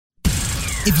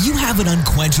If you have an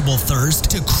unquenchable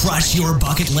thirst to crush your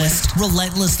bucket list,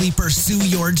 relentlessly pursue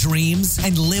your dreams,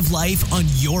 and live life on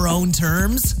your own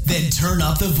terms, then turn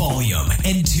up the volume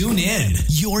and tune in.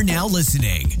 You're now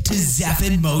listening to Zeph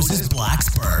and Moses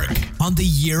Blacksburg on the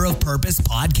Year of Purpose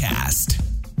podcast.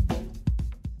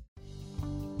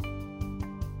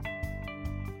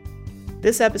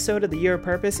 This episode of the Year of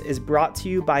Purpose is brought to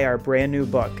you by our brand new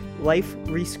book, Life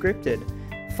Rescripted.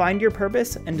 Find your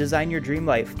purpose and design your dream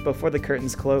life before the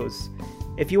curtains close.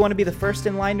 If you want to be the first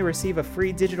in line to receive a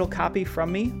free digital copy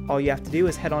from me, all you have to do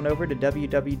is head on over to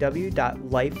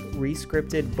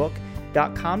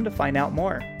www.liferescriptedbook.com to find out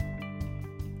more.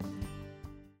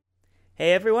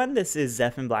 Hey everyone, this is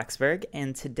Zeph and Blacksburg,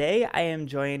 and today I am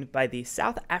joined by the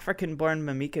South African-born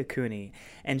Mimika Cooney,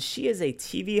 and she is a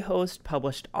TV host,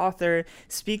 published author,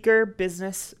 speaker,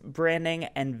 business, branding,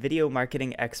 and video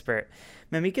marketing expert.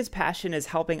 Mimika's passion is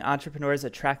helping entrepreneurs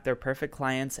attract their perfect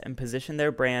clients and position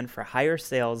their brand for higher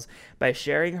sales by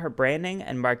sharing her branding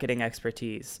and marketing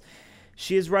expertise.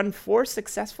 She has run 4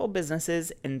 successful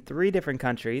businesses in 3 different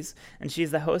countries, and she's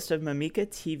the host of Mimika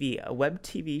TV, a web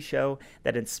TV show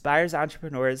that inspires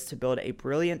entrepreneurs to build a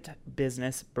brilliant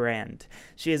business brand.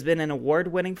 She has been an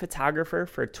award-winning photographer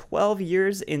for 12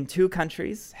 years in 2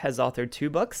 countries, has authored 2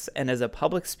 books, and is a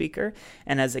public speaker,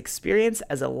 and has experience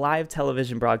as a live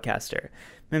television broadcaster.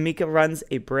 Mimika runs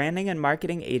a branding and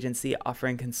marketing agency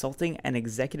offering consulting and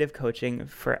executive coaching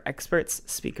for experts,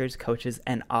 speakers, coaches,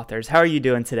 and authors. How are you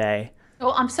doing today?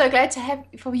 Well, I'm so glad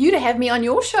for you to have me on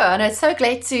your show, and it's so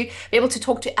glad to be able to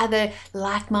talk to other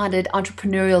like-minded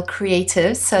entrepreneurial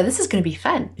creatives. So this is going to be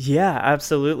fun. Yeah,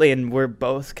 absolutely. And we're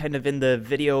both kind of in the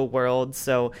video world,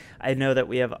 so I know that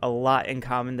we have a lot in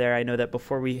common there. I know that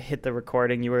before we hit the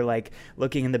recording, you were like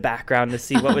looking in the background to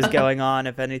see what was going on,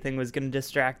 if anything was going to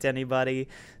distract anybody.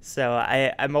 So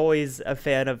I'm always a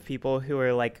fan of people who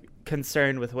are like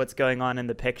concerned with what's going on in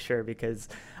the picture, because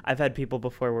I've had people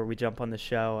before where we jump on the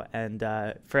show, and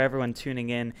for everyone tuning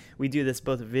in, we do this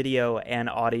both video and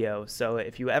audio. So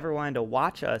if you ever wanted to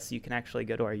watch us, you can actually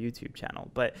go to our YouTube channel.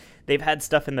 But they've had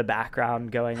stuff in the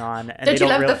background going on, and don't you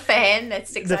love the fan that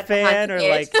sticks the out fan, behind or the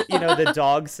like the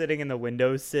dog sitting in the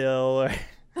windowsill, or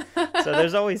so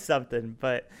there's always something.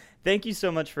 But thank you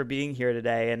so much for being here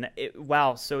today. And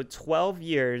wow, so 12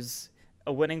 years,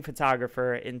 a winning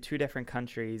photographer in 2 different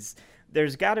countries.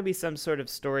 There's got to be some sort of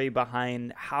story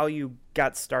behind how you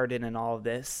got started in all of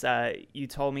this. You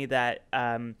told me that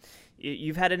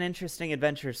you've had an interesting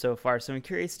adventure so far, so I'm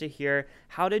curious to hear,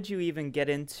 how did you even get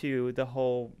into the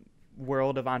whole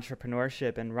world of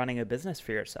entrepreneurship and running a business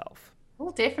for yourself?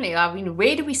 Well, definitely. I mean,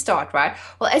 where do we start, right?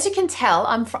 Well, as you can tell,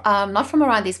 I'm not from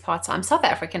around these parts. I'm South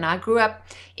African. I grew up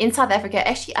in South Africa,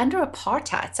 actually under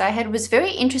apartheid. So it was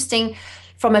very interesting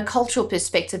from a cultural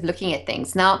perspective, looking at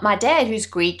things. Now, my dad, who's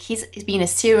Greek, he's been a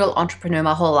serial entrepreneur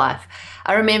my whole life.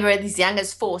 I remember as young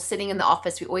as 4, sitting in the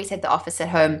office. We always had the office at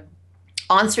home,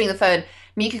 answering the phone,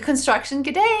 Mimika Construction,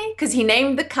 good day, because he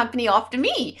named the company after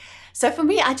me. So for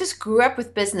me, I just grew up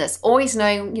with business, always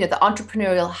knowing, the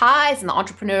entrepreneurial highs and the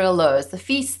entrepreneurial lows, the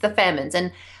feasts, the famines.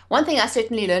 And one thing I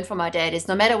certainly learned from my dad is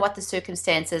no matter what the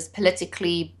circumstances,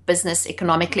 politically, business,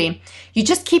 economically, you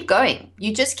just keep going.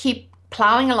 You just keep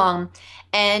plowing along.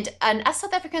 And us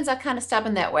South Africans are kind of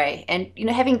stubborn that way. And,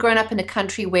 having grown up in a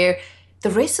country where the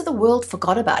rest of the world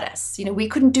forgot about us, we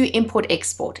couldn't do import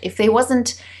export. If there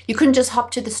wasn't, you couldn't just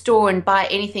hop to the store and buy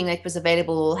anything that was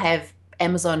available or have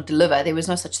Amazon deliver. There was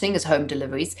no such thing as home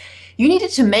deliveries. You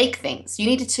needed to make things. You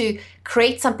needed to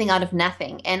create something out of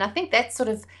nothing. And I think that sort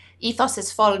of ethos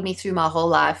has followed me through my whole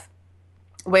life,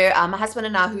 where my husband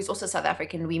and I, who's also South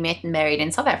African, we met and married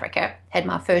in South Africa, had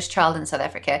my first child in South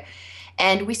Africa.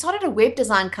 And we started a web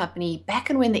design company back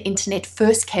when the internet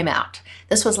first came out.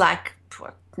 This was like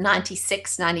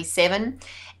 96, 97.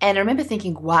 And I remember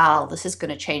thinking, wow, this is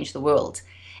going to change the world.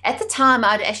 At the time,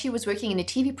 I actually was working in a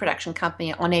TV production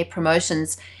company, on-air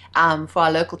promotions for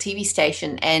our local TV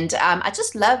station. And I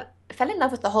just fell in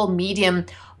love with the whole medium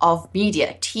of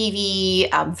media, TV,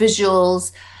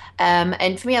 visuals.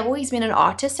 And for me, I've always been an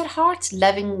artist at heart,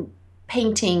 loving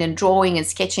painting and drawing and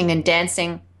sketching and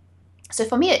dancing. So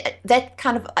for me, that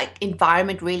kind of like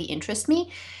environment really interests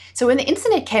me. So when the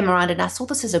internet came around and I saw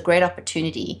this as a great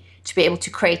opportunity to be able to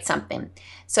create something.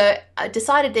 So I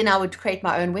decided then I would create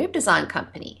my own web design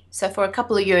company. So for a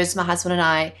couple of years, my husband and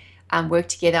I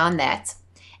worked together on that.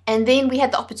 And then we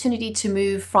had the opportunity to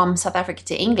move from South Africa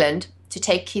to England to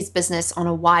take his business on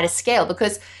a wider scale.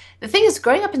 Because the thing is,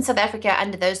 growing up in South Africa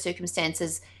under those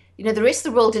circumstances, the rest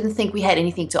of the world didn't think we had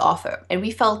anything to offer. And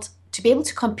we felt to be able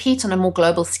to compete on a more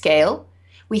global scale,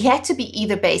 we had to be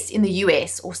either based in the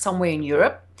US or somewhere in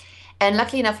Europe. And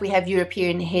luckily enough, we have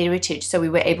European heritage. So we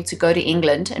were able to go to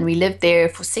England and we lived there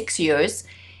for 6 years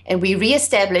and we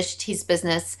reestablished his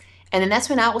business. And then that's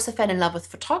when I also fell in love with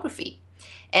photography.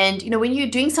 And, when you're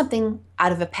doing something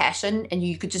out of a passion and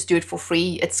you could just do it for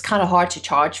free, it's kind of hard to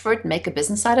charge for it and make a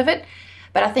business out of it.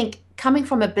 But I think coming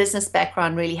from a business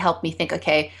background really helped me think,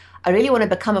 okay, I really want to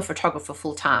become a photographer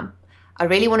full time. I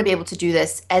really want to be able to do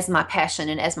this as my passion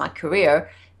and as my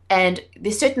career. And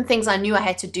there's certain things I knew I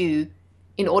had to do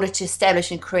in order to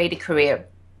establish and create a career.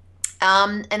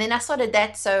 And then I started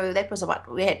that. So that was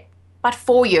we had about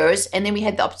 4 years. And then we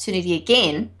had the opportunity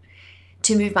again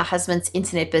to move my husband's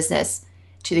internet business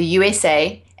to the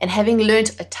USA. And having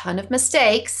learned a ton of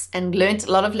mistakes and learned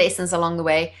a lot of lessons along the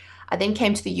way, I then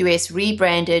came to the US,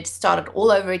 rebranded, started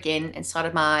all over again, and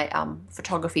started my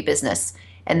photography business.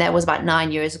 And that was about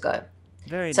 9 years ago.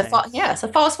 Very So nice. so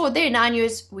fast forward there, 9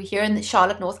 years, we're here in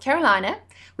Charlotte, North Carolina.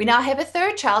 We now have a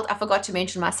third child. I forgot to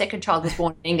mention my second child was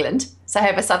born in England. So I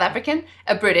have a South African,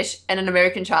 a British, and an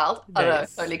American child. I don't know,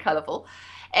 Nice. totally colorful.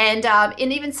 And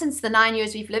even since the 9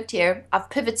 years we've lived here, I've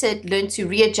pivoted, learned to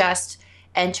readjust,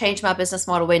 and change my business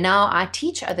model where now I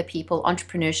teach other people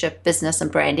entrepreneurship, business,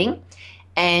 and branding.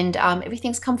 And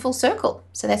everything's come full circle.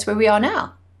 So that's where we are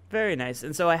now. Very nice.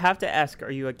 And so I have to ask,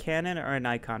 are you a Canon or a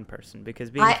Nikon person? Because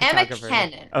being a I am a photographer.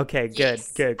 Canon. Okay, good,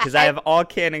 Yes. good. Because I have all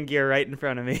Canon gear right in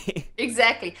front of me.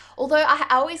 Exactly. Although I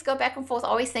always go back and forth. I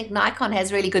always think Nikon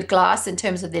has really good glass in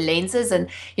terms of their lenses. And,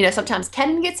 sometimes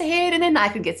Canon gets ahead and then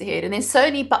Nikon gets ahead. And then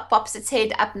Sony pops its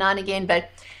head up now and again. But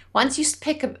once you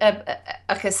pick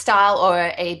a style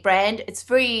or a brand, it's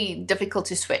very difficult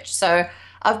to switch. So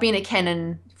I've been a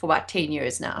Canon for about 10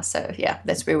 years now. So yeah,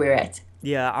 that's where we're at.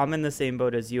 Yeah, I'm in the same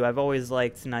boat as you. I've always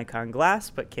liked Nikon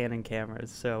glass, but Canon cameras.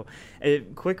 So, a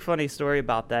quick funny story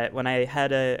about that. When I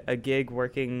had a gig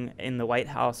working in the White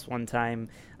House one time,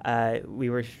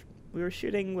 we were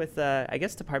shooting with I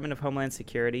guess Department of Homeland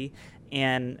Security,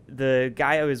 and the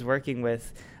guy I was working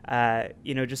with,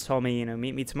 just told me,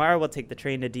 meet me tomorrow. We'll take the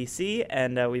train to D.C.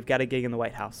 and we've got a gig in the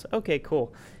White House. Okay,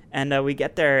 cool. And we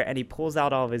get there, and he pulls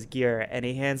out all of his gear, and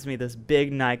he hands me this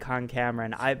big Nikon camera,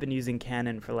 and I've been using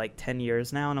Canon for like 10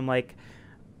 years now, and I'm like,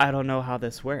 I don't know how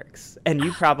this works. And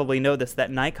you probably know this,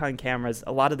 that Nikon cameras,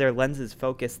 a lot of their lenses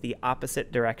focus the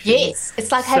opposite direction. Yes,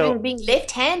 it's like being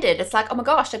left-handed. It's like, oh my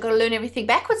gosh, I've got to learn everything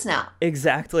backwards now.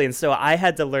 Exactly. And so I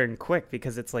had to learn quick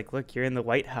because it's like, look, you're in the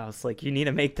White House. Like, you need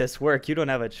to make this work. You don't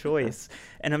have a choice.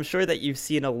 And I'm sure that you've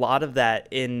seen a lot of that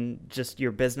in just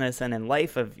your business and in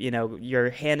life of, you're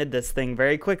handed this thing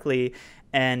very quickly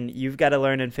and you've got to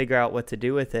learn and figure out what to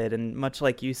do with it. And much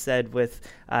like you said with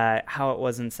how it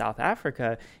was in South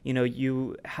Africa,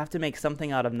 you have to make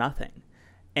something out of nothing.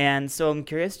 And so I'm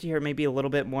curious to hear maybe a little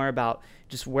bit more about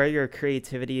just where your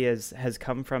creativity has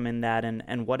come from in that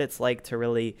and what it's like to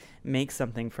really make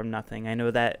something from nothing. I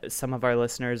know that some of our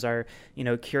listeners are,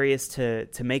 curious to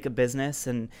make a business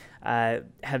and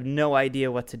have no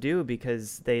idea what to do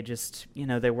because they just,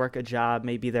 they work a job.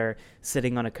 Maybe they're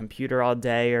sitting on a computer all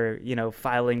day or,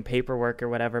 filing paperwork or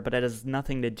whatever, but it has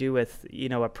nothing to do with,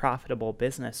 a profitable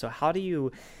business. So how do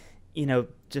you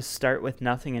just start with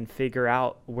nothing and figure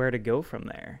out where to go from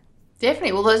there?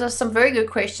 Definitely. Well, those are some very good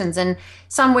questions and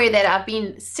somewhere that I've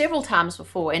been several times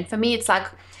before. And for me, it's like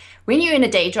when you're in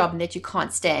a day job and that you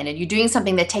can't stand and you're doing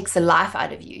something that takes the life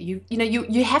out of you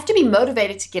have to be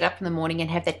motivated to get up in the morning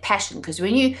and have that passion. Because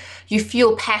when you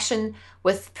feel passion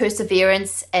with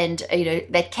perseverance and,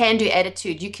 that can-do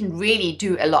attitude, you can really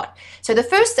do a lot. So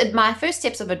my first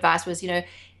steps of advice was,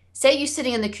 say you're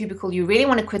sitting in the cubicle, you really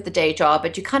want to quit the day job,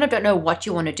 but you kind of don't know what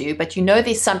you want to do, but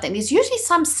there's something. There's usually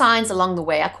some signs along the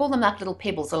way. I call them like little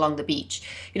pebbles along the beach.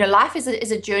 Life is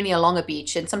a journey along a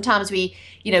beach, and sometimes we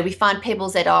find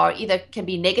pebbles that are either can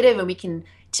be negative and we can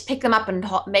pick them up and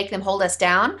make them hold us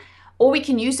down, or we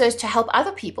can use those to help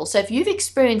other people. So if you've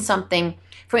experienced something,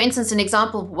 for instance, an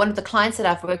example, one of the clients that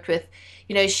I've worked with,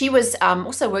 she was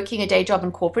also working a day job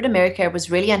in corporate America, was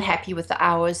really unhappy with the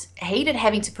hours, hated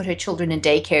having to put her children in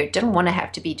daycare, didn't want to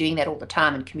have to be doing that all the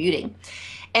time and commuting.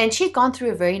 And she'd gone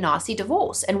through a very nasty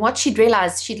divorce. And what she'd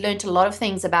realized, she'd learned a lot of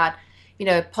things about,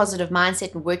 positive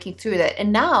mindset and working through that.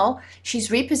 And now she's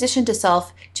repositioned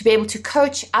herself to be able to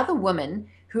coach other women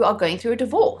who are going through a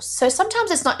divorce. So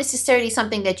sometimes it's not necessarily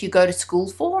something that you go to school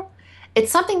for.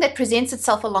 It's something that presents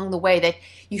itself along the way that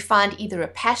you find either a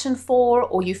passion for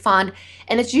or and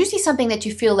it's usually something that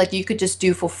you feel like you could just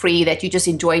do for free, that you just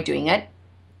enjoy doing it.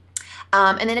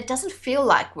 And then it doesn't feel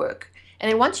like work. And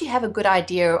then once you have a good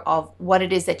idea of what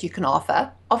it is that you can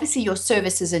offer, obviously your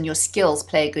services and your skills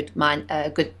play a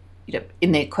good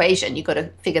in the equation. You've got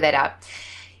to figure that out.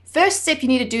 First step you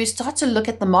need to do is start to look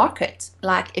at the market.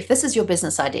 Like if this is your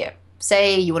business idea,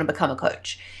 say you want to become a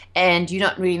coach and you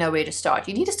don't really know where to start.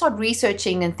 You need to start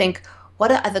researching and think,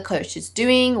 what are other coaches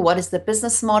doing? What is the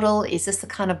business model? Is this the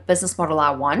kind of business model I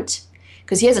want?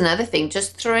 Because here's another thing,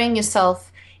 just throwing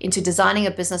yourself into designing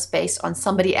a business based on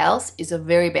somebody else is a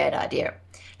very bad idea.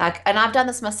 And I've done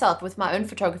this myself with my own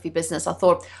photography business. I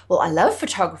thought, well, I love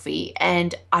photography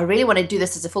and I really want to do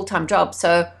this as a full-time job.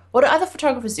 So what do other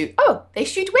photographers do? Oh, they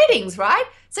shoot weddings, right?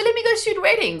 So let me go shoot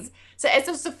weddings. So as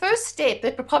it was the first step,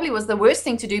 it probably was the worst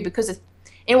thing to do because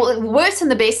worse than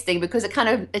the best thing, because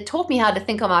it taught me how to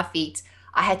think on my feet.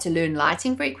 I had to learn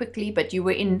lighting very quickly, but you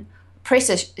were in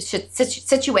pressure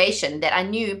situation that I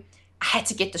knew I had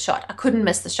to get the shot. I couldn't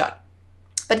miss the shot.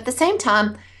 But at the same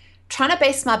time, trying to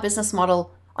base my business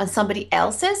model on somebody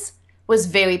else's was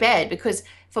very bad, because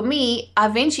for me, I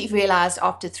eventually realized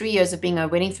after 3 years of being a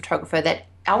wedding photographer that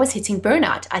I was hitting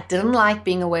burnout. I didn't like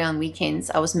being away on weekends.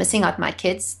 I was missing out my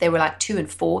kids. They were like 2 and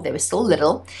 4. They were still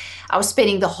little. I was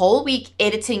spending the whole week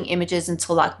editing images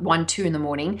until like 1, 2 in the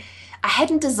morning. I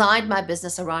hadn't designed my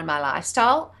business around my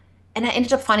lifestyle, and I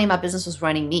ended up finding my business was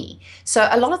running me. So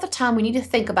a lot of the time we need to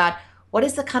think about, what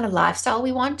is the kind of lifestyle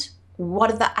we want?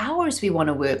 What are the hours we want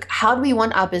to work? How do we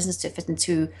want our business to fit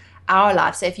into our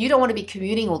life? So if you don't want to be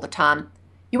commuting all the time,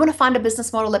 you want to find a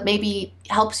business model that maybe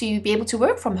helps you be able to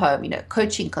work from home,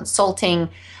 coaching, consulting.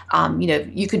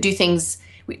 You could do things.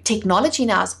 Technology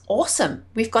now is awesome.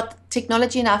 We've got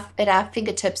technology at our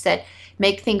fingertips that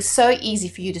make things so easy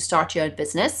for you to start your own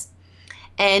business,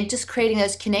 and just creating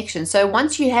those connections. So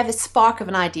once you have a spark of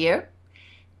an idea,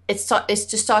 it's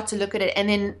to start to look at it and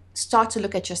then start to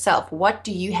look at yourself. What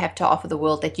do you have to offer the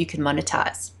world that you can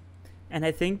monetize? And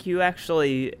I think you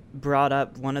actually brought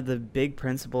up one of the big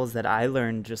principles that I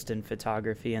learned just in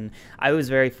photography. And I was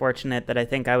very fortunate that I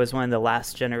think I was one of the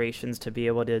last generations to be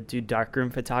able to do darkroom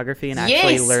photography and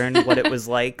actually learn what it was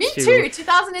like. Me too,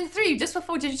 2003, just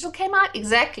before digital came out.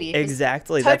 Exactly.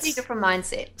 Exactly. Totally different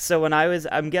mindset. So when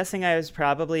I'm guessing I was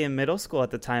probably in middle school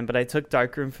at the time, but I took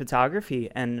darkroom photography,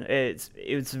 and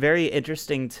it's very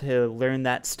interesting to learn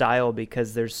that style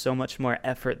because there's so much more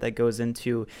effort that goes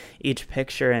into each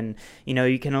picture. And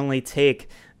you can only take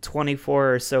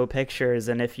 24 or so pictures,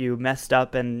 and if you messed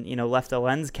up and left a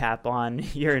lens cap on,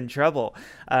 you're in trouble.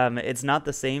 It's not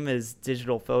the same as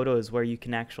digital photos where you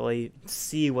can actually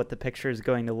see what the picture is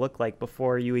going to look like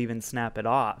before you even snap it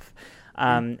off.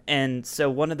 And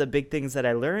so one of the big things that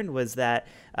I learned was that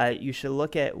you should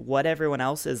look at what everyone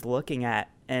else is looking at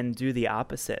and do the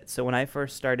opposite. So when I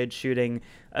first started shooting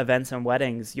events and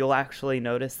weddings, you'll actually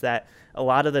notice that a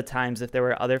lot of the times if there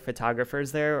were other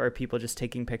photographers there or people just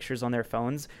taking pictures on their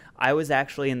phones, I was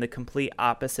actually in the complete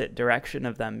opposite direction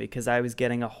of them because I was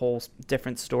getting a whole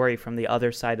different story from the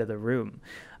other side of the room.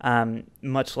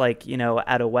 Much like,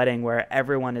 at a wedding where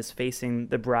everyone is facing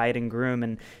the bride and groom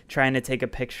and trying to take a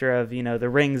picture of, the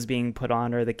rings being put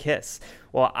on or the kiss.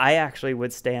 Well, I actually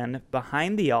would stand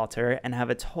behind the altar and have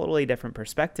a totally different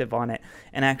perspective on it,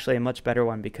 and actually a much better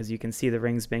one because you can see the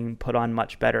rings being put on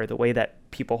much better. The way that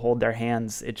people hold their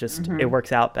hands, it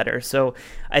works out better. So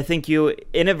I think you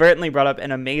inadvertently brought up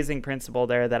an amazing principle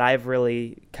there that I've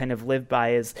really kind of lived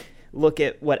by, is look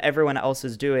at what everyone else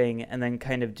is doing and then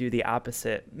kind of do the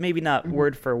opposite. Maybe not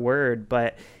word for word,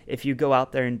 but if you go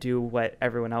out there and do what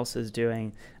everyone else is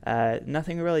doing,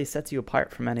 nothing really sets you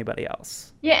apart from anybody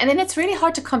else. Yeah, and then it's really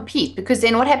hard to compete, because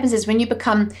then what happens is when you're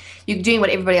doing what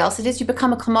everybody else is, you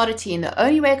become a commodity, and the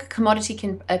only way a commodity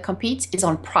can compete is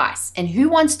on price. And who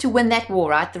wants to win that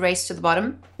war, right? The race to the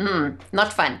bottom?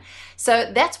 Not fun.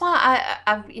 So that's why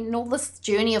I've in all this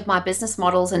journey of my business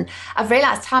models, and I've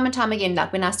realized time and time again,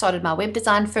 like when I started my web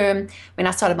design firm, when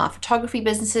I started my photography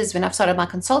businesses, when I've started my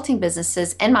consulting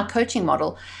businesses and my coaching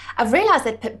model, I've realized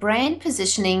that brand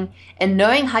positioning and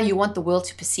knowing how you want the world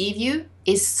to perceive you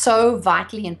is so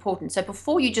vitally important. So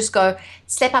before you just go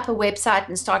step up a website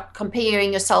and start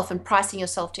comparing yourself and pricing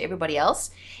yourself to everybody else,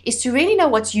 is to really know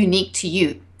what's unique to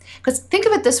you. Because think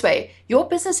of it this way, your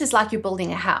business is like you're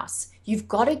building a house. You've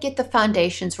got to get the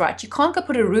foundations right. You can't go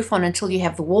put a roof on until you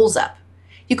have the walls up.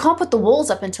 You can't put the walls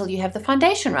up until you have the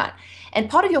foundation right. And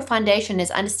part of your foundation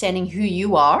is understanding who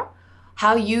you are,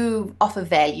 how you offer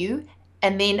value,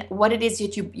 and then what it is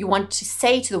that you want to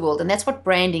say to the world. And that's what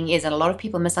branding is, and a lot of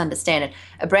people misunderstand it.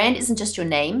 A brand isn't just your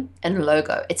name and a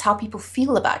logo. It's how people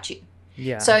feel about you.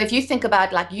 Yeah. So if you think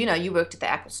about, like, you worked at the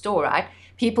Apple store, right?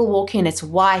 People walk in, it's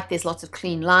white, there's lots of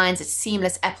clean lines, it's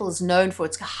seamless. Apple is known for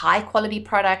its high quality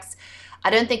products.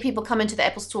 I don't think people come into the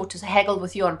Apple store to haggle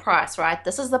with you on price, right?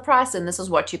 This is the price and this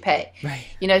is what you pay.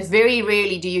 Right. Very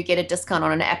rarely do you get a discount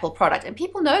on an Apple product. And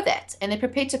people know that. And they're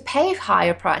prepared to pay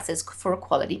higher prices for a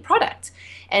quality product.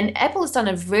 And Apple has done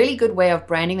a really good way of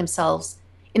branding themselves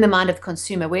in the mind of the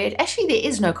consumer, where actually there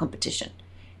is no competition.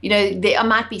 There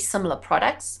might be similar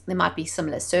products, there might be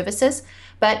similar services,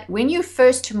 but when you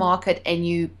first to market and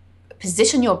you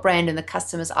position your brand in the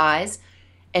customer's eyes,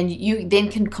 and you then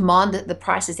can command the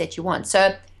prices that you want.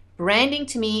 So branding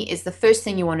to me is the first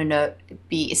thing you want to know,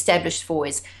 be established for,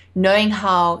 is knowing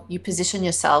how you position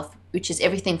yourself, which is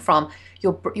everything from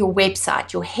your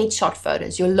website, your headshot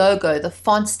photos, your logo, the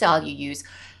font style you use.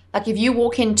 Like if you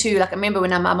walk into, like I remember when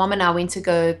my mom and I went to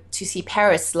go to see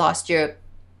Paris last year,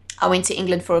 I went to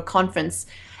England for a conference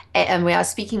and where I was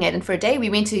speaking at, and for a day we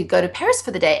went to go to Paris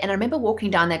for the day. And I remember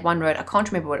walking down that one road, I can't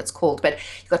remember what it's called, but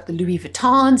you've got the Louis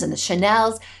Vuittons and the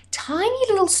Chanels, tiny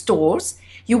little stores.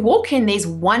 You walk in, there's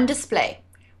one display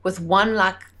with one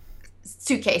like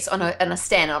suitcase on a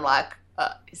stand. I'm like,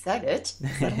 is that it?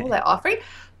 Is that all they're offering?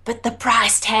 But the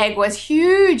price tag was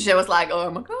huge. I was like,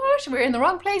 oh my gosh, we're in the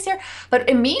wrong place here. But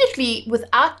immediately,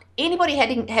 without anybody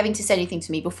having to say anything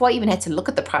to me, before I even had to look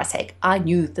at the price tag, I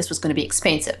knew this was going to be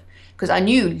expensive. Because I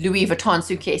knew Louis Vuitton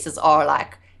suitcases are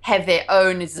like, have their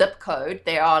own zip code.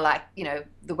 They are like,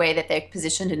 the way that they're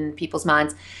positioned in people's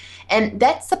minds. And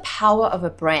that's the power of a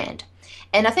brand.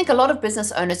 And I think a lot of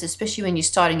business owners, especially when you're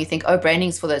starting, you think, oh,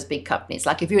 branding's for those big companies.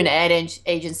 Like if you're an ad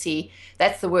agency,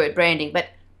 that's the word, branding. But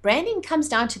branding comes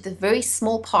down to the very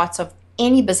small parts of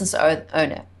any business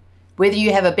owner, whether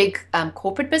you have a big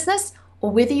corporate business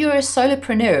or whether you're a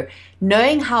solopreneur.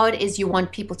 Knowing how it is you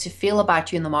want people to feel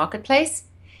about you in the marketplace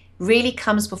really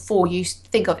comes before you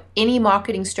think of any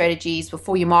marketing strategies,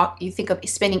 before you think of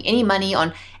spending any money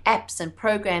on apps and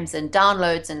programs and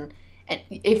downloads. And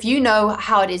if you know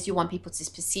how it is you want people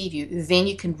to perceive you, then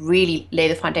you can really lay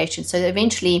the foundation. So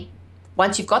eventually,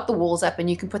 once you've got the walls up and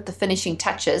you can put the finishing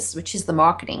touches, which is the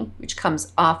marketing, which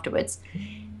comes afterwards,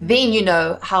 then you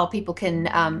know how people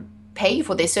can pay you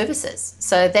for their services.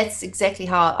 So that's exactly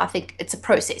how I think it's a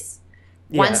process.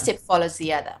 Yeah. One step follows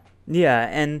the other. Yeah,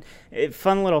 and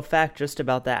fun little fact just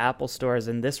about the Apple stores,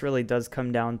 and this really does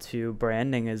come down to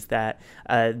branding, is that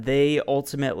they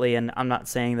ultimately, and I'm not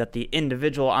saying that the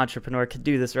individual entrepreneur could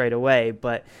do this right away,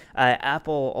 but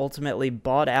Apple ultimately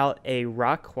bought out a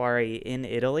rock quarry in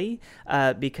Italy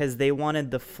because they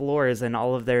wanted the floors in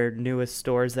all of their newest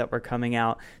stores that were coming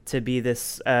out to be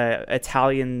this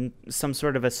Italian, some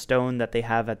sort of a stone that they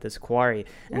have at this quarry.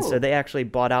 And so they actually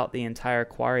bought out the entire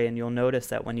quarry, and you'll notice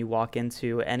that when you walk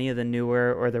into any of the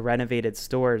newer or the renovated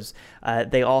stores,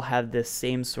 they all have this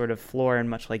same sort of floor, and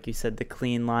much like you said, the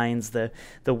clean lines, the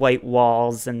white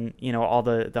walls, and all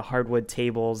the hardwood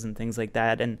tables and things like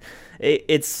that. And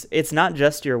it's not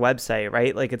just your website,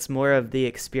 right? Like it's more of the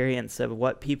experience of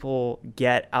what people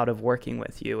get out of working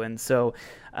with you. And so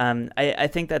I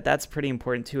think that that's pretty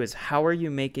important too, is how are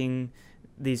you making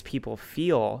these people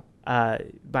feel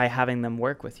by having them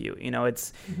work with you.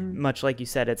 It's much like you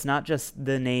said, it's not just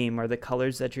the name or the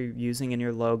colors that you're using in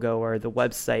your logo or the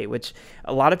website, which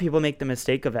a lot of people make the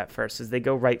mistake of at first, is they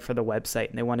go right for the website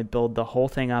and they want to build the whole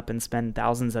thing up and spend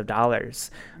thousands of dollars.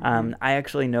 I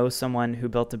actually know someone who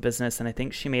built a business, and I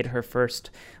think she made her first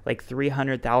like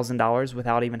 $300,000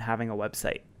 without even having a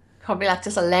website. Probably like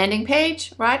just a landing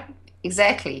page, right?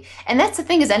 Exactly. And that's the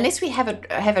thing, is unless we have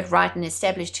it right and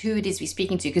established who it is we're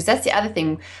speaking to, because that's the other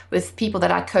thing with people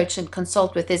that I coach and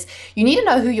consult with, is you need to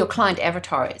know who your client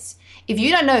avatar is. If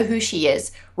you don't know who she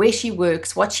is, where she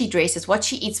works, what she dresses, what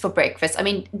she eats for breakfast, I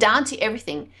mean, down to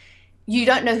everything, you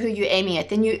don't know who you're aiming at,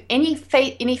 then any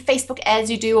Facebook ads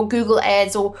you do, or Google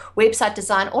ads, or website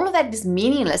design, all of that is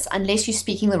meaningless unless you're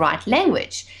speaking the right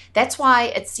language. That's why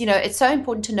it's so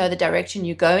important to know the direction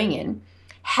you're going in.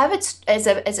 Have it as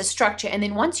a structure, and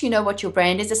then once you know what your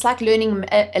brand is, it's like learning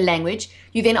a language.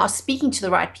 You then are speaking to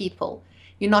the right people.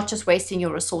 You're not just wasting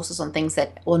your resources on things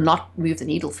that will not move the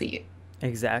needle for you.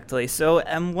 Exactly. So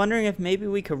I'm wondering if maybe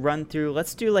we could run through,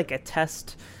 let's do like a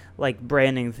test like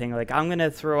branding thing. Like I'm going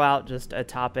to throw out just a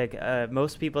topic.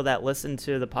 Most people that listen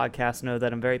to the podcast know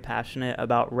that I'm very passionate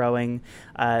about rowing.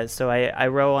 So I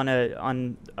row on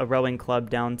a rowing club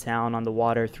downtown on the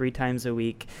water 3 times a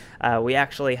week. We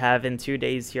actually have, in 2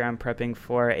 days here, I'm prepping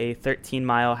for a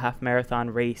 13-mile half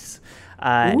marathon race.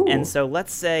 And so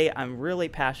let's say I'm really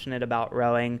passionate about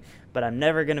rowing, but I'm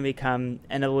never going to become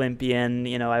an Olympian.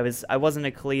 I wasn't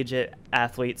a collegiate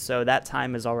athlete, so that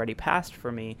time is already passed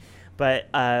for me. But,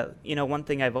 one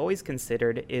thing I've always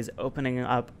considered is opening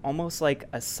up almost like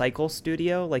a cycle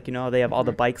studio. Like, they have all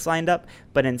the bikes lined up,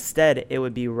 but instead it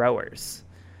would be rowers.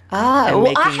 I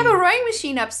have a rowing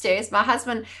machine upstairs. My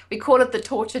husband, we call it the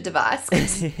torture device.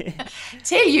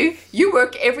 Tell you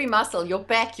work every muscle, your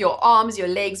back, your arms, your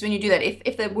legs when you do that.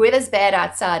 If the weather's bad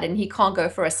outside and he can't go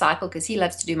for a cycle because he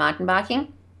loves to do mountain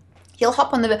biking, he'll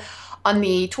hop on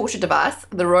the torture device,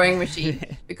 the rowing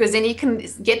machine, because then he can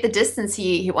get the distance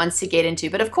he wants to get into.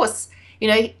 But of course,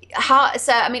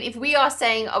 I mean, if we are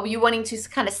saying, are you wanting to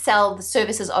kind of sell the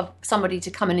services of somebody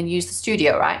to come in and use the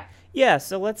studio, right? Yeah,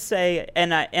 so let's say,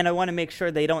 and I want to make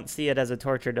sure they don't see it as a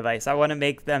torture device. I want to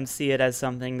make them see it as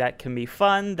something that can be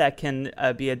fun, that can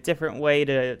be a different way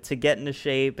to get into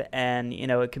shape, and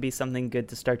it could be something good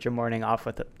to start your morning off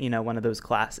with, one of those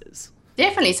classes.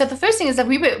 Definitely. So the first thing is that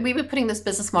we were putting this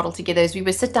business model together is we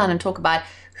would sit down and talk about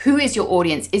who is your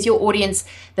audience. Is your audience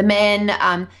the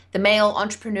male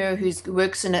entrepreneur who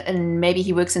works in maybe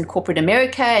he works in corporate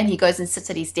America and he goes and sits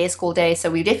at his desk all day.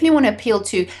 So we definitely want to appeal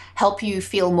to help you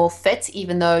feel more fit,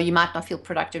 even though you might not feel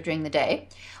productive during the day.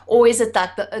 Or is it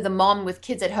like the mom with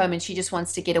kids at home and she just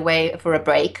wants to get away for a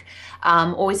break?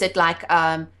 Or is it like,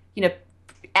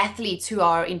 athletes who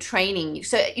are in training?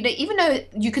 So, even though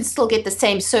you can still get the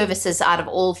same services out of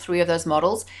all three of those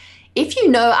models, if you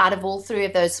know out of all three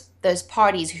of those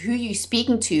parties who you're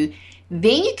speaking to,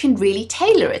 then you can really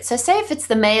tailor it. So say if it's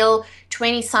the male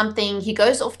 20-something, he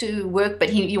goes off to work, but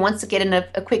he wants to get in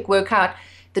a quick workout.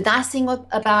 The nice thing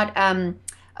about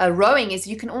rowing is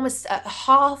you can almost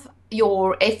halve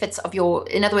your efforts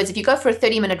in other words, if you go for a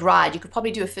 30-minute ride, you could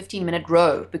probably do a 15-minute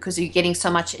row because you're getting so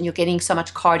much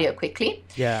cardio quickly.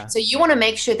 Yeah. So you want to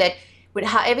make sure that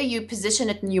however you position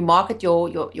it and you market you're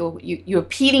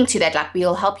appealing to that, like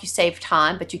we'll help you save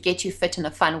time, but you get you fit in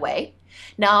a fun way.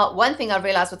 Now, one thing I've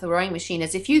realized with the rowing machine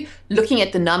is if you're looking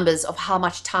at the numbers of how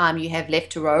much time you have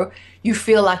left to row, you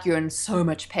feel like you're in so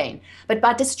much pain. But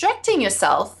by distracting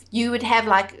yourself, you would have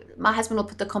my husband will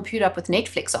put the computer up with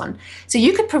Netflix on. So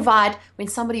you could provide when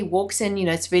somebody walks in,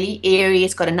 it's really airy,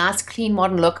 it's got a nice, clean,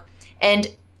 modern look. And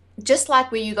just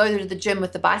like where you go to the gym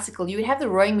with the bicycle, you would have the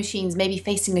rowing machines maybe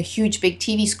facing a huge, big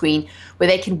TV screen where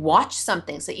they can watch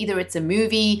something. So either it's a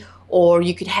movie or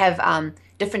you could have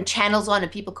different channels on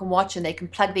and people can watch and they can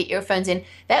plug their earphones in.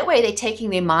 That way they're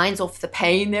taking their minds off the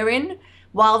pain they're in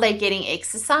while they're getting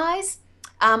exercise.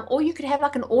 Or you could have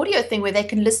like an audio thing where they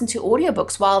can listen to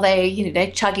audiobooks while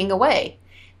they're chugging away.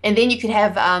 And then you could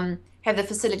have the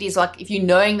facilities like if you're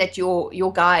knowing that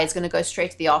your guy is going to go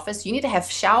straight to the office, you need to have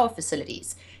shower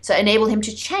facilities. So enable him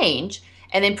to change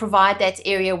and then provide that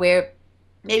area where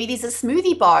maybe there's a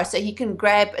smoothie bar so he can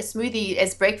grab a smoothie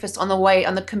as breakfast on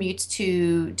the commute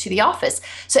to the office.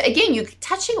 So again, you're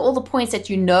touching all the points that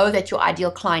you know that your ideal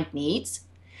client needs,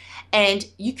 and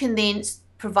you can then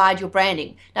provide your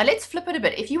branding. Now let's flip it a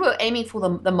bit. If you were aiming for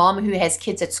the mom who has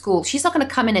kids at school, she's not going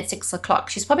to come in at 6 o'clock.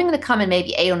 She's probably going to come in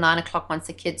maybe 8 or 9 o'clock once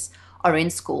the kids are in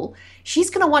school. She's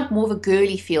going to want more of a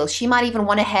girly feel. She might even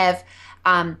want to have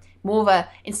more of a,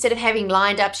 instead of having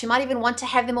lined up, she might even want to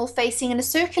have them all facing in a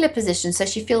circular position. So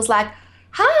she feels like,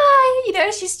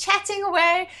 hi, she's chatting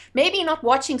away. Maybe not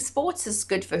watching sports is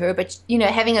good for her, but,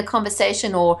 having a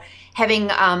conversation or having,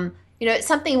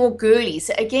 something more girly.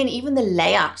 So again, even the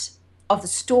layout of the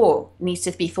store needs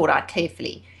to be thought out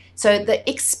carefully. So the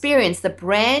experience, the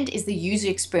brand is the user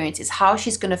experience, is how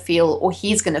she's going to feel or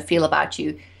he's going to feel about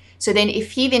you. So then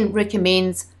if he then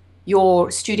recommends your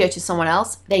studio to someone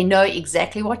else, they know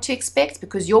exactly what to expect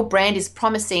because your brand is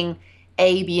promising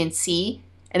A, B, and C.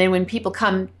 And then when people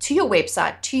come to your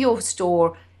website, to your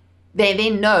store, they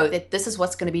then know that this is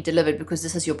what's going to be delivered because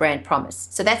this is your brand promise.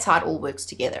 So that's how it all works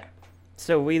together.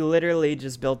 So we literally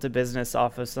just built a business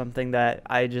off of something that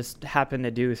I just happen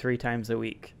to do 3 times a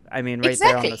week. I mean, right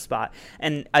there on the spot.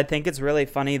 And I think it's really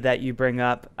funny that you bring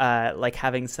up like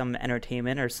having some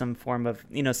entertainment or some form of,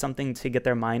 something to get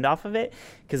their mind off of it.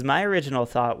 Because my original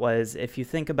thought was, if you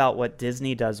think about what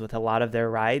Disney does with a lot of their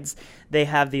rides, they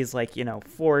have these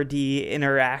 4D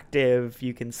interactive,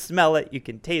 you can smell it, you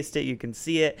can taste it, you can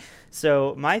see it.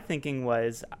 So my thinking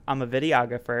was, I'm a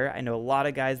videographer. I know a lot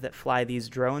of guys that fly these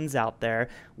drones out there.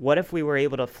 What if we were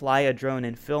able to fly a drone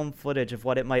and film footage of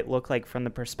what it might look like from the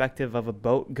perspective of a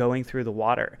boat going through the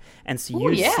water? And so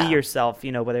you see yourself,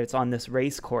 whether it's on this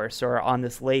race course or on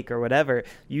this lake or whatever,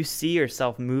 you see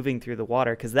yourself moving through the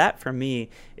water, because that for me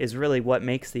is really what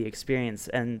makes the experience.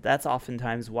 And that's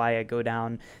oftentimes why I go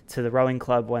down to the rowing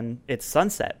club when it's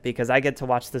sunset, because I get to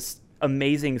watch this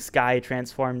amazing sky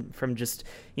transform from just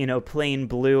plain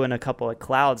blue and a couple of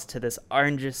clouds to this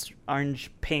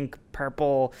orange, pink,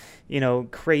 purple,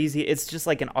 crazy. It's just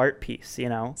like an art piece,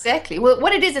 Exactly. Well,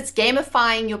 what it is, it's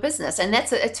gamifying your business. And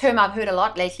that's a term I've heard a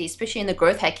lot lately, especially in the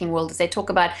growth hacking world, is they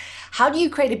talk about how do you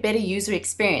create a better user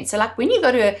experience. So like when you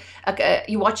go to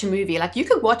you watch a movie, like you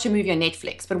could watch a movie on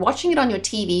Netflix, but watching it on your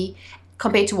TV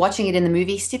compared to watching it in the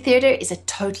movie theater is a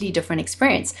totally different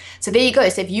experience. So there you go.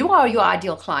 So if you are your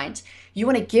ideal client, You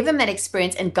want to give them that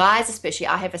experience. And guys, especially,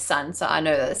 I have a son, so I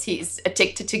know this. He's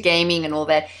addicted to gaming and all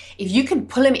that. If you can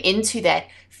pull him into that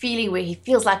feeling where he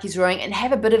feels like he's growing and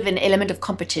have a bit of an element of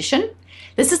competition,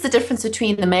 this is the difference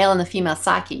between the male and the female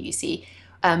psyche, you see.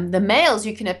 The males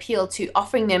you can appeal to,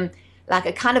 offering them like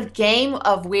a kind of game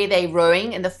of where they're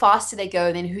rowing, and the faster they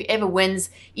go, then whoever wins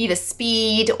either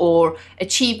speed or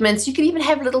achievements. You can even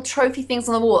have little trophy things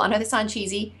on the wall. I know they sound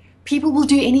cheesy. People will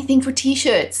do anything for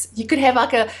t-shirts. You could have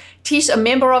like a t-shirt, a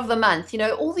member of the month,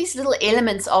 all these little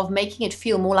elements of making it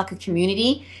feel more like a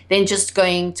community than just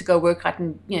going to go work out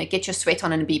and, get your sweat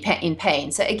on and be in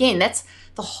pain. So again, that's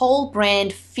the whole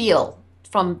brand feel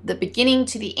from the beginning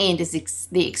to the end is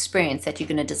the experience that you're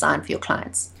going to design for your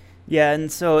clients. Yeah,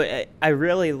 and so I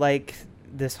really like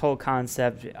this whole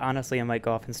concept. Honestly, I might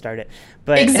go off and start it.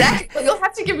 But exactly. Well, you'll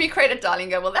have to give me credit, darling.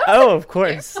 Go, well, of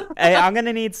course. I'm going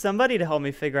to need somebody to help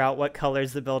me figure out what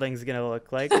colors the building's going to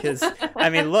look like. Because,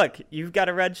 look, you've got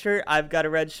a red shirt. I've got a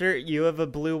red shirt. You have a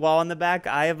blue wall in the back.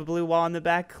 I have a blue wall in the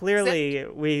back. Clearly,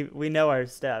 we know our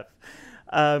stuff.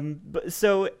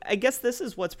 So I guess this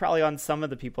is what's probably on some of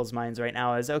the people's minds right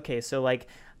now is, okay, so like,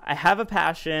 I have a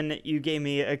passion. You gave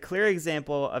me a clear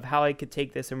example of how I could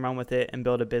take this and run with it and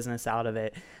build a business out of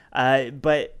it.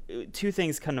 But two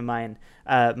things come to mind,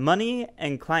 money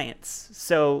and clients.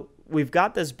 So we've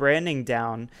got this branding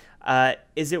down.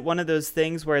 Is it one of those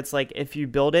things where it's like, if you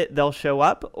build it, they'll show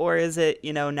up? Or is it,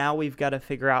 now we've got to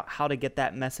figure out how to get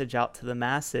that message out to the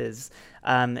masses?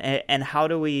 And how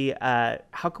can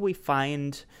we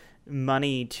find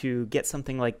money to get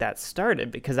something like that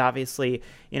started? Because obviously,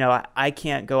 I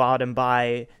can't go out and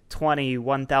buy 20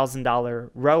 $1,000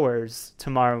 rowers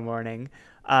tomorrow morning.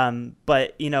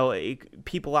 But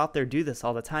people out there do this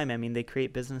all the time. They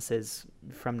create businesses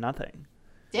from nothing.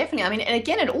 Definitely. And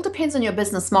again, it all depends on your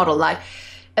business model. Like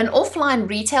an offline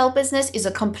retail business is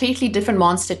a completely different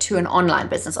monster to an online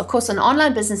business. Of course, an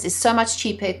online business is so much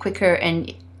cheaper, quicker,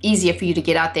 and easier for you to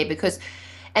get out there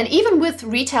and even with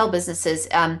retail businesses,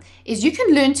 is you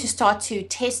can learn to start to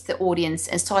test the audience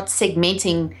and start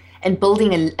segmenting and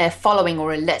building a following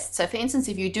or a list. So for instance,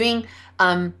 if you're doing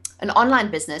an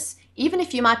online business, even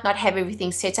if you might not have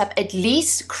everything set up, at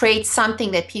least create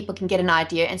something that people can get an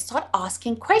idea and start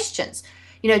asking questions.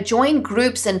 Join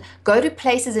groups and go to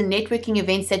places and networking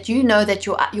events that that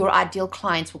your ideal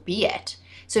clients will be at.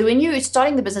 So when you're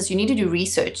starting the business, you need to do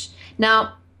research.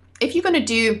 Now, if you're going to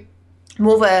do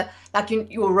more of a, like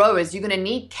your rowers, you're going to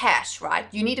need cash, right?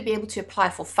 You need to be able to apply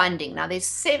for funding. Now, there's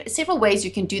several ways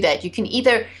you can do that. You can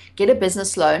either get a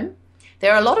business loan.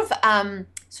 There are a lot of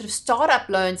sort of startup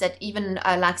loans that even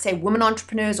like say women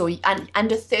entrepreneurs or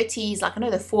under 30s, like I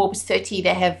know the Forbes 30,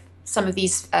 they have some of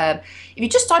these. If you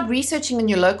just start researching in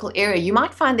your local area, you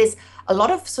might find there's a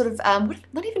lot of sort of,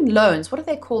 not even loans, what do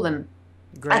they call them?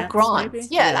 Grants, maybe?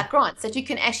 Yeah, like grants that you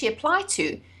can actually apply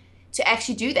to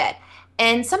actually do that.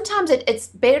 And sometimes it's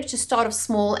better to start off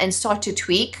small and start to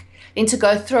tweak than to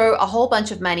go throw a whole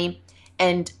bunch of money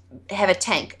and have a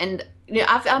tank. And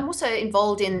I'm also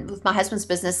involved with my husband's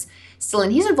business still,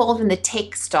 and he's involved in the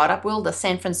tech startup world, the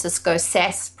San Francisco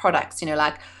SaaS products,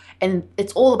 and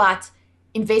it's all about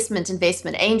investment,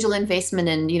 angel investment,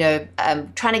 and,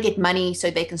 trying to get money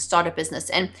so they can start a business.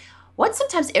 And what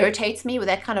sometimes irritates me with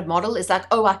that kind of model is like,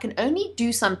 I can only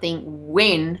do something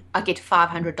when I get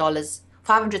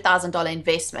 $500,000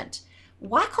 investment.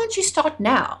 Why can't you start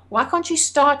now? Why can't you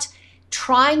start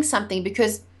trying something?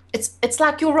 Because it's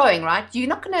like you're rowing, right? You're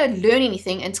not going to learn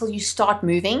anything until you start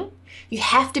moving. You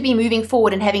have to be moving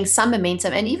forward and having some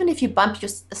momentum. And even if you bump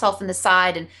yourself in the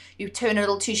side and you turn a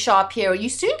little too sharp here, you're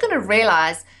soon going to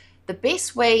realize the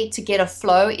best way to get a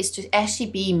flow is to actually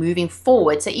be moving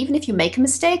forward. So even if you make a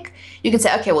mistake, you can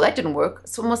say, okay, well, that didn't work.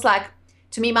 It's almost like,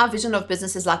 to me, my vision of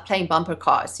business is like playing bumper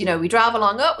cars. We drive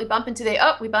along, we bump into there,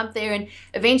 we bump there, and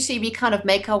eventually we kind of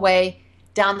make our way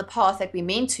down the path that we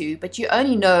meant to. But you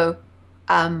only know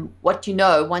what you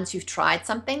know once you've tried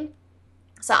something.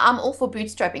 So I'm all for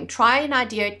bootstrapping. Try an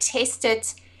idea, test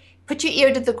it, put your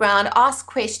ear to the ground, ask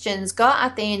questions, go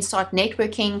out there and start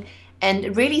networking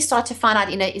and really start to find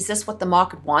out, is this what the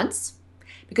market wants?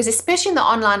 Because especially in the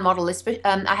online model,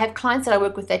 I have clients that I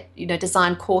work with that,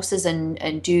 design courses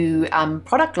and do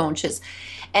product launches.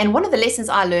 And one of the lessons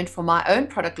I learned from my own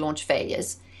product launch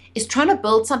failures is trying to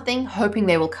build something hoping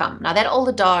they will come. Now, that old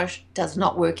adage does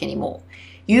not work anymore.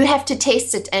 You have to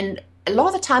test it. And a lot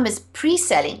of the time it's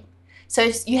pre-selling.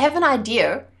 So you have an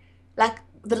idea, like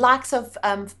the likes of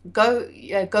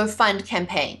Go Fund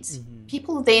campaigns. Mm-hmm.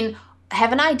 People then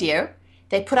have an idea.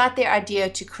 They put out their idea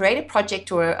to create a project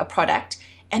or a product,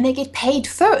 and they get paid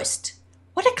first.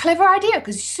 What a clever idea,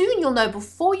 because soon you'll know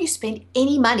before you spend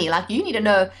any money. Like, you need to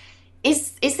know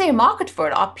is there a market for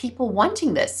it? Are people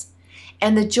wanting this?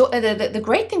 And the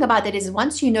great thing about that is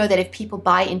once you know that if people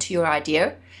buy into your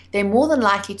idea, they're more than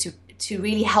likely to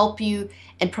really help you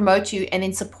and promote you and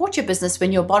then support your business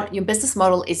when your business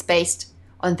model is based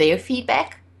on their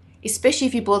feedback, especially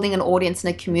if you're building an audience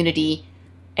and a community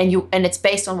and it's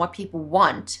based on what people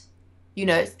want.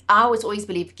 I always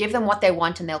believe, give them what they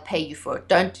want and they'll pay you for it.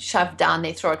 Don't shove down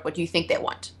their throat what you think they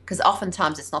want, because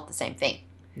oftentimes it's not the same thing.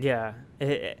 Yeah,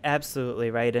 absolutely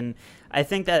right. And I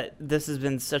think that this has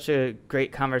been such a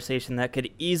great conversation that could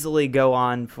easily go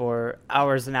on for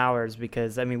hours and hours,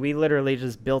 because, we literally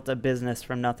just built a business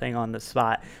from nothing on the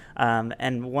spot.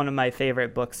 And one of my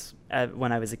favorite books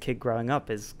when I was a kid growing up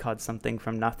is called Something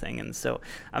from Nothing. And so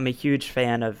I'm a huge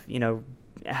fan of,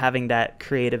 having that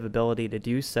creative ability to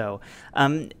do so.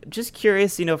 Just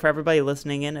curious, for everybody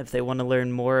listening in, if they want to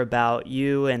learn more about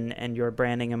you and your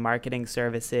branding and marketing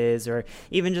services, or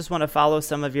even just want to follow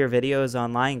some of your videos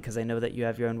online, because I know that you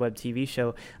have your own web TV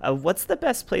show, what's the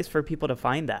best place for people to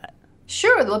find that?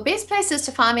 Sure. The best place is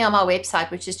to find me on my website,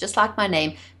 which is just like my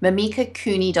name,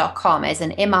 mimikacooney.com, as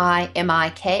in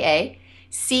MIMIKA.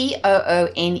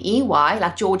 Cooney,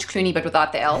 like George Clooney, but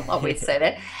without the L. I always say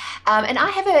that. And I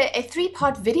have a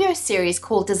 3-part video series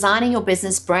called Designing Your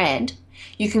Business Brand.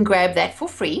 You can grab that for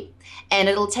free, and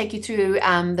it'll take you through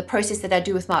the process that I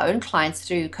do with my own clients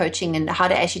through coaching and how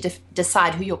to actually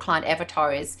decide who your client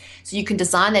avatar is, so you can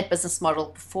design that business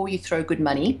model before you throw good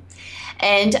money.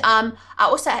 And I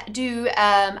also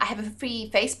I have a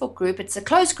free Facebook group. It's a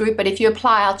closed group, but if you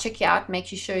apply, I'll check you out and make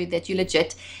sure that you're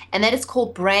legit. And that is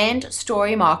called Brand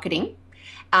Story Marketing.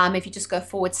 If you just go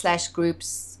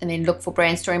 /groups and then look for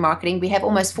Brand Story Marketing, we have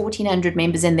almost 1,400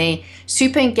 members in there,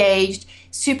 super engaged,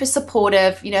 super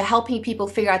supportive, helping people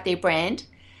figure out their brand,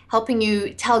 helping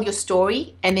you tell your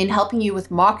story, and then helping you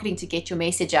with marketing to get your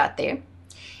message out there.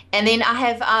 And then I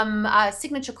have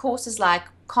signature courses like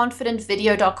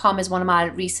confidentvideo.com is one of my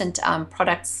recent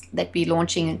products that we're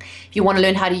launching. If you want to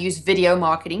learn how to use video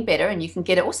marketing better, and you can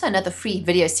get also another free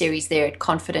video series there at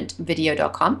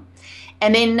confidentvideo.com.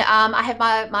 And then I have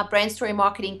my brand story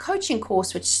marketing coaching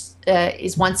course, which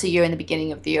is once a year in the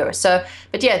beginning of the year.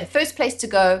 But yeah, the first place to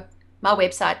go, my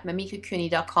website,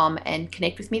 mimikacooney.com, and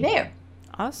connect with me there.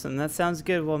 Awesome. That sounds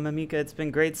good. Well, Mimika, it's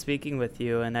been great speaking with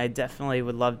you, and I definitely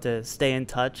would love to stay in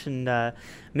touch, and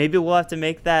maybe we'll have to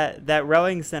make that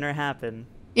rowing center happen.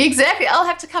 Exactly. I'll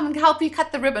have to come and help you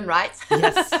cut the ribbon, right?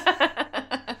 Yes.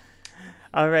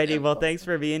 Alrighty. Well, thanks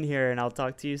for being here, and I'll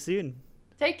talk to you soon.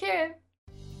 Take care.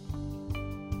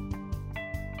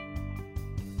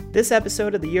 This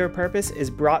episode of The Year of Purpose is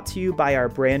brought to you by our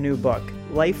brand new book,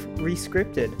 Life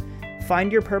Rescripted.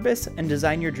 Find your purpose and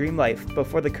design your dream life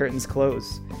before the curtains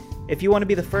close. If you want to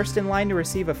be the first in line to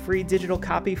receive a free digital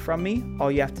copy from me, all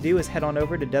you have to do is head on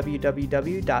over to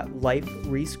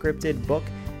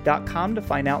www.liferescriptedbook.com to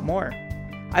find out more.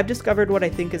 I've discovered what I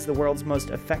think is the world's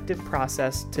most effective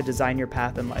process to design your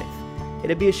path in life.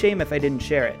 It'd be a shame if I didn't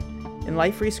share it. In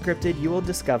Life Rescripted, you will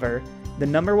discover the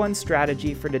 #1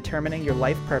 strategy for determining your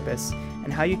life purpose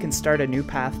and how you can start a new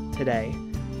path today,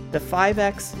 the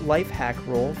 5X life hack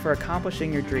rule for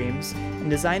accomplishing your dreams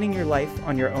and designing your life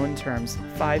on your own terms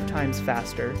 5 times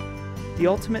faster, the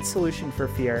ultimate solution for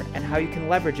fear and how you can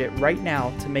leverage it right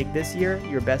now to make this year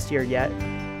your best year yet,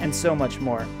 and so much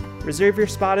more. Reserve your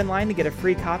spot in line to get a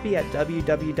free copy at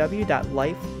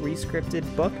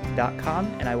www.liferescriptedbook.com,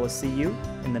 and I will see you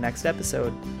in the next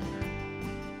episode.